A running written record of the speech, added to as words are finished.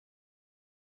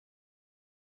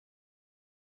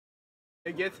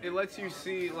It lets you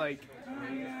see like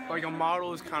a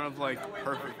model is kind of like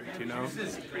perfect, you know.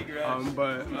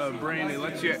 But a brain, it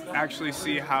lets you actually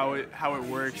see how it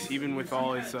works, even with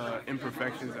all its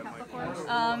imperfections that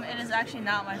might. It is actually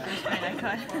not my first brain I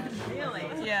cut. Really?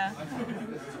 Yeah,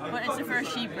 but it's the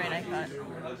first sheep brain I cut.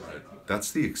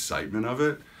 That's the excitement of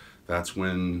it. That's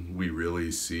when we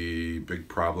really see big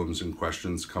problems and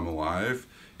questions come alive.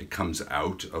 It comes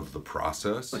out of the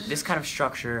process. This kind of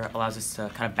structure allows us to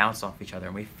kind of bounce off each other,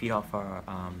 and we feed off our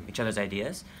each other's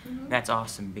ideas. Mm-hmm. That's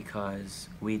awesome because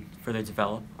we further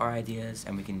develop our ideas,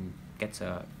 and we can get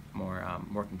to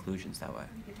more conclusions that way.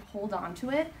 We get to hold on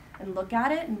to it and look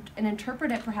at it and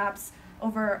interpret it perhaps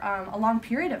over a long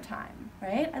period of time,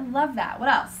 right? I love that. What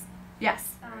else?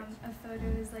 Yes? A photo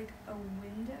is like a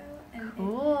window, and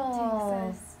cool. it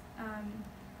takes us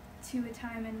to a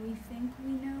time, and we think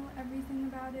we know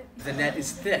everything about it. The net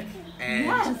is thick, and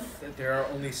yes. there are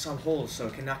only some holes, so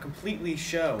it cannot completely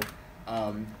show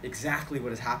exactly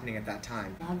what is happening at that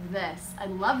time. Love this. I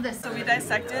love this. So we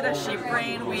dissected a sheep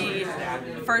brain. We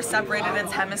first separated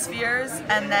its hemispheres,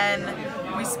 and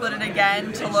then we split it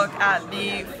again to look at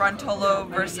the frontal lobe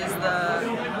versus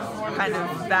the kind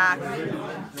of back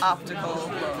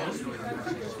optical lobe.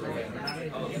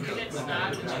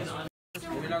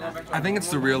 I think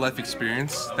it's the real life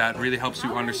experience that really helps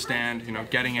you understand, you know,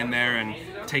 getting in there and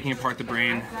taking apart the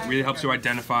brain really helps you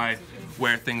identify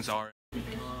where things are.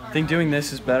 I think doing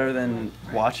this is better than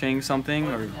watching something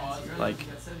or like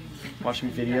watching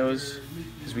videos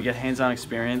because we get hands-on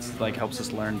experience, like helps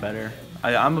us learn better.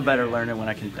 I'm a better learner when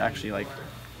I can actually like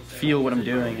feel what I'm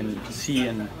doing and see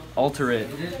and alter it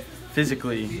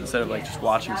physically instead of like just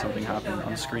watching something happen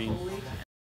on screen.